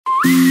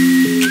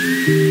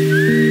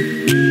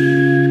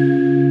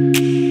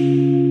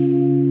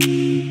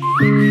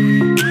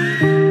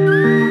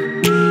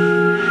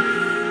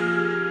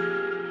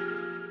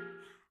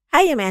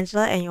I am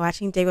Angela, and you're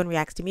watching DayOne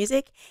Reacts to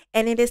Music,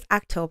 and it is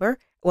October.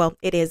 Well,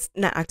 it is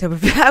not October.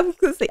 I was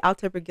going to say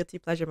October Guilty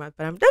Pleasure Month,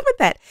 but I'm done with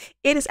that.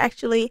 It is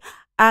actually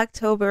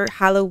October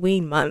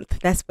Halloween month.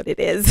 That's what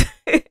it is.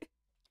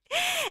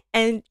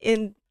 And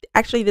in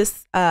actually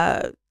this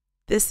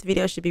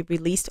video should be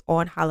released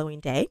on Halloween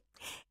Day,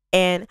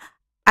 and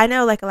I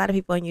know like a lot of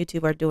people on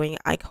YouTube are doing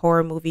like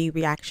horror movie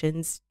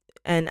reactions.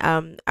 And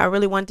I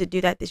really wanted to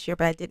do that this year,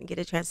 but I didn't get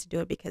a chance to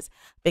do it because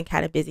I've been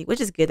kind of busy, which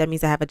is good. That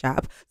means I have a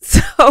job.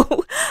 So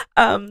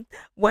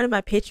one of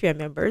my Patreon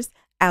members,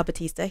 Al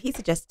Batista, he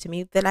suggested to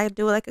me that I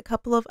do like a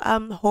couple of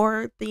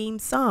horror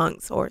themed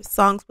songs, or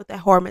songs with the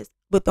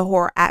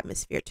horror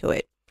atmosphere to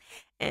it.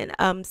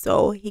 And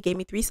so he gave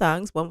me 3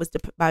 songs. One was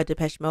by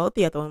Depeche Mode,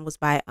 the other one was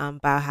by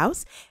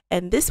Bauhaus,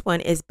 and this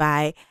one is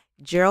by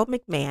Gerald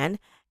McMann,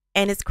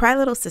 and it's Cry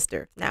Little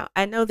Sister. Now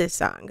I know this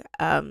song.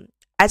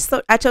 I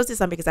chose this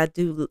song because I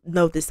do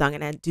know this song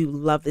and I do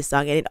love this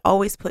song, and it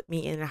always put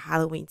me in a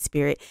Halloween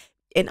spirit.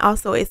 And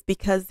also it's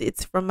because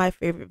it's from my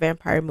favorite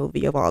vampire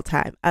movie of all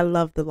time. I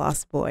love The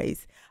Lost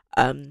Boys.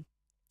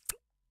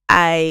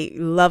 I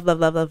love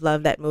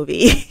that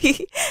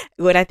movie.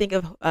 When I think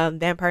of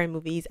vampire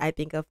movies, I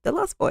think of The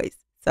Lost Boys.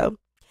 So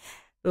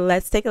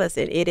let's take a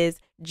listen. It is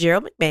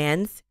Gerald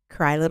McMann's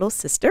Cry Little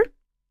Sister.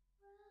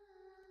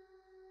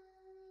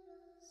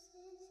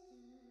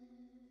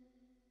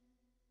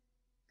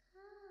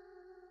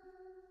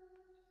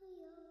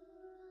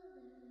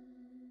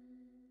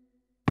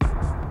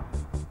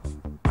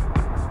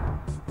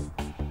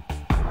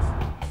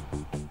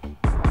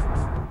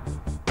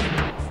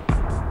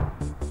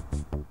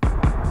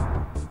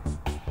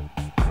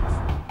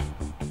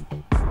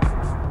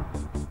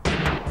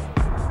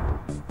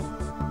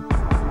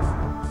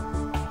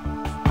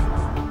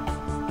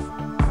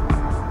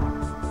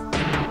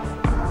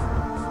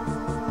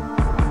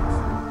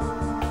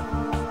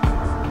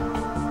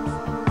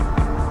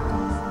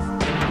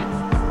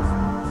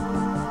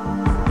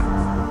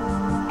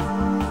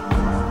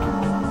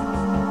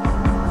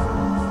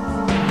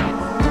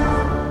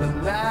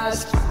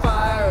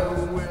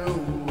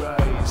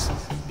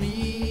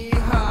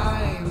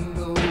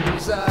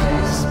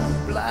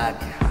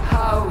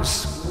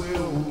 House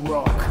will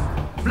rock.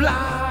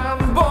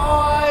 Blind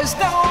boys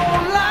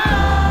don't lie.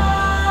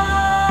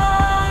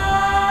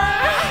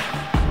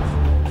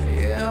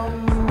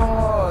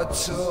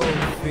 Immortal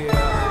fear.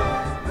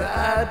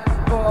 That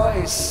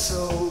voice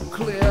so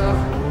clear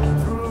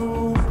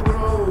through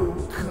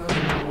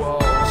broken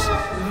walls.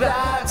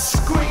 That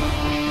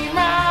scream I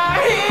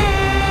hear.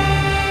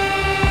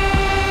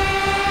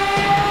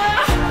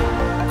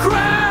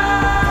 Cry,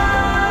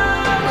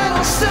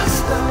 little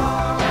sister.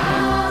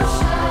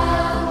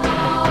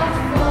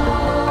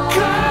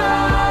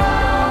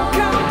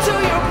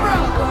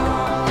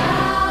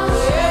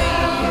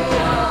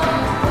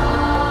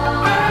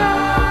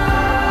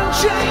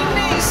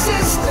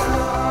 Sister,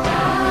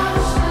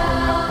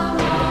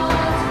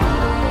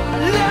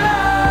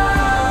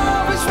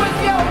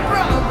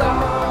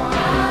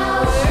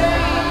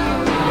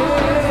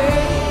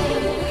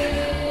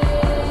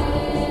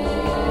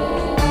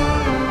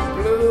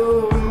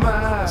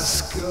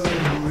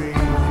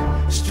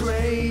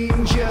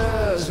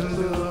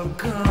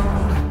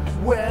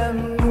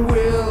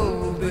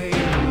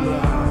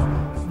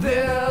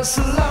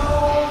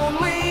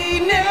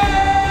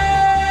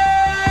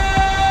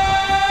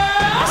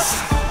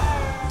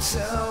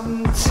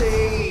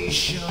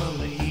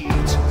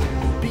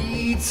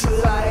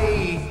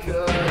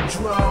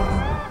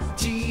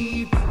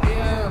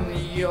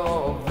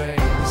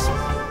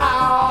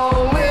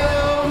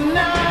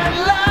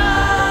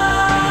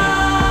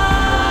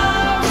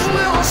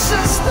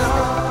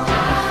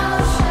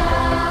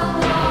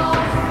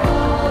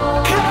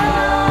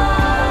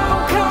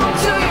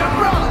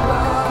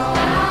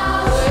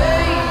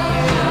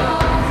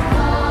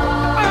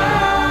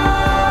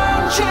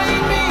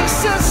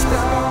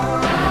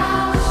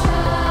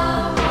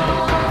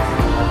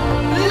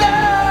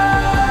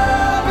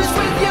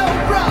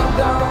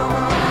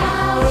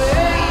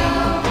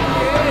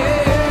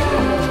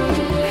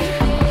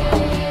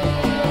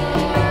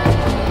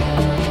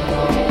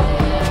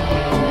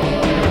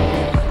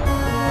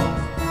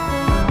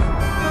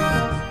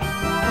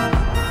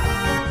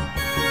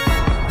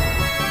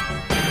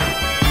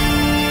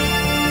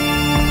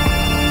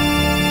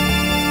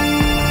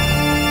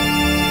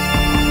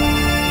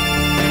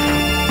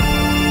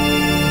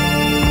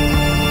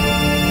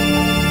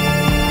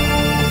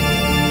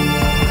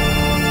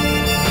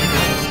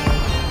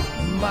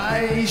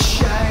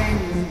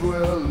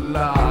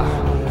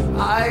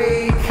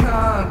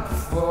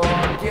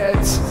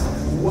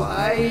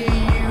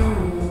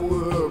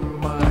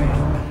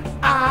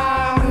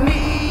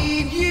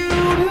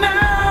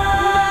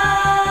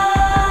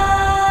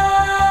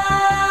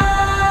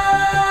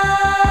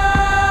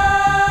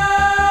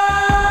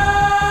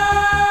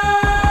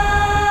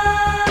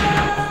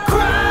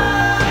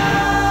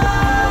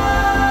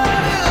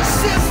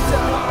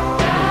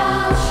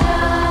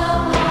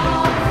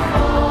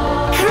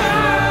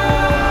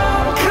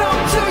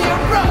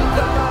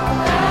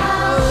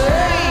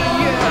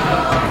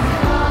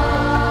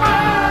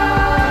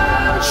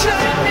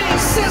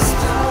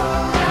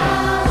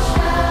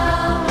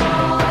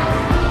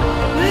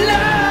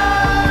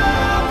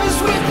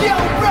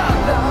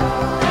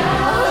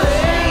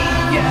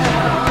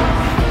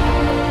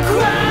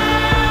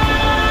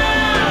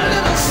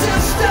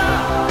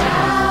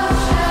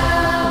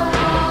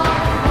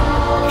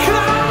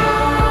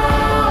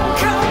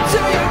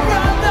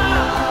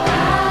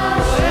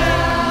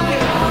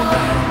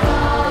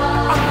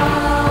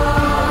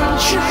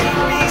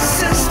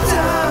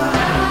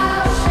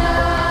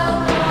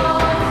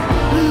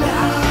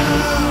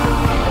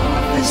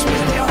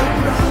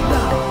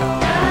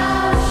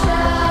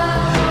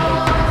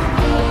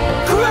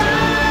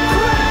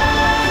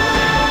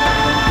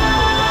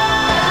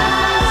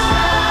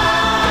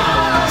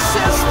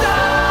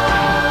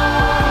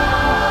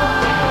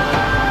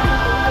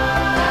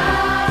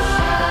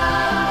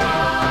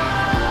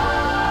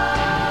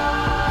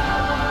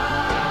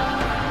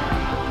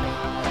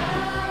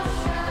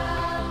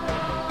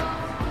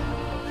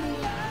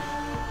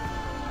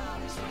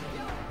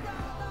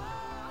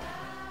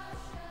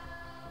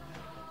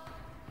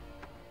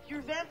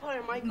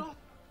 vampire, Michael.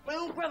 My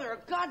own brother,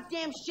 a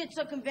goddamn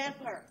shit-sucking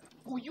vampire.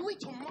 Oh, you wait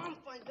till Mom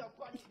finds out,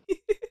 buddy.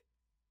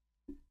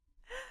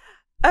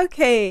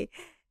 Okay,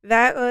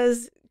 that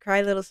was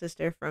Cry Little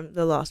Sister from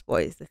The Lost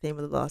Boys, the theme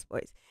of The Lost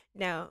Boys.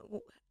 Now,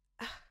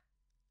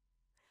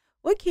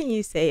 what can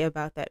you say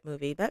about that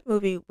movie? That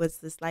movie was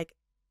just like,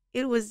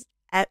 it was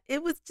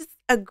just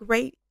a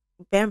great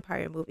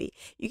vampire movie.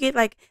 You get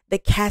like the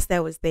cast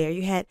that was there.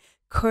 You had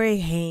Corey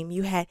Haim,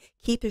 you had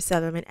Keith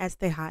Sutherland as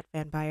the hot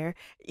vampire.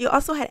 You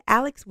also had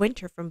Alex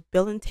Winter from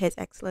Bill and Ted's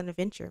Excellent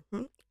Adventure.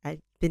 I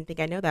didn't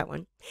think I know that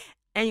one.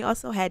 And you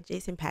also had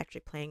Jason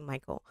Patrick playing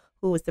Michael,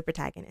 who was the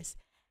protagonist.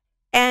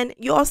 And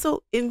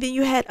then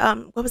you had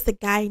what was the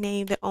guy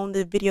name that owned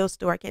the video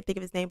store? I can't think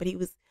of his name, but he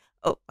was,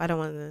 oh, I don't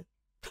want to,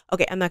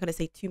 okay, I'm not going to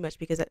say too much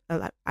because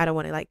I don't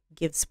want to like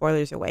give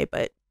spoilers away,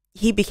 but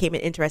he became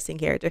an interesting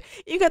character.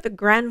 You got the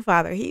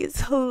grandfather. He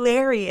is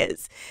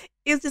hilarious.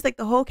 It was just like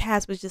the whole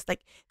cast was just like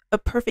a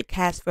perfect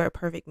cast for a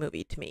perfect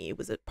movie to me. It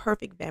was a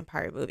perfect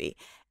vampire movie.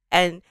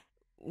 And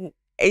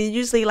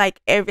usually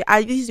I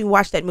usually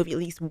watch that movie at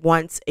least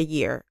once a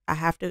year. I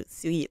have to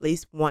see it at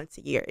least once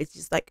a year. It's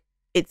just like,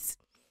 it's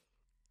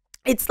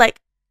like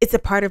it's a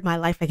part of my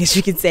life, I guess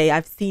you can say.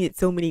 I've seen it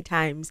so many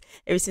times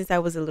ever since I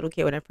was a little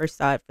kid when I first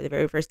saw it for the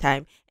very first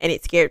time, and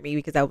it scared me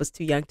because I was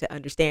too young to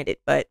understand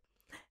it. But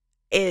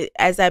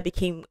as I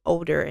became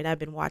older and I've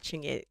been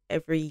watching it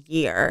every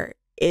year,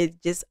 it's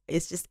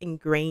just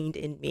ingrained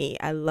in me.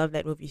 I love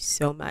that movie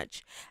so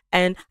much,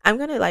 and I'm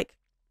gonna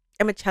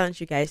challenge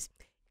you guys,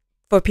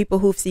 for people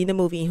who've seen the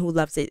movie and who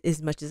loves it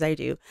as much as I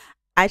do.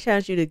 I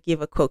challenge you to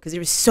give a quote, because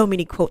there were so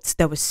many quotes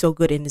that were so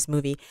good in this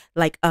movie.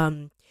 Like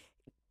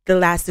the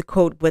last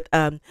quote with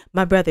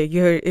my brother,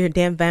 you're a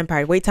damn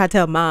vampire. Wait till I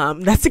tell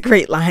Mom. That's a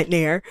great line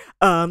there.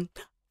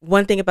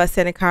 One thing about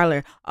Santa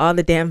Carla, all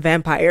the damn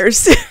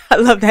vampires. I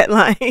love that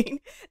line.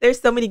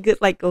 There's so many good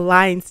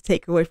lines to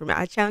take away from it.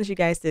 I challenge you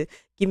guys to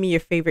give me your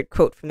favorite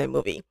quote from that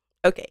movie.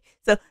 Okay,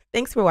 so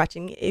thanks for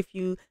watching. If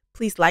you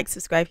please like,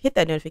 subscribe, hit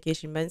that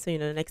notification button so you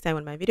know the next time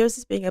when my videos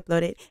is being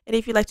uploaded. And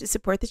if you'd like to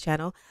support the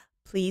channel,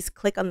 please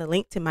click on the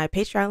link to my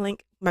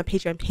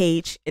Patreon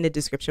page in the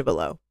description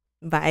below.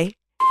 Bye.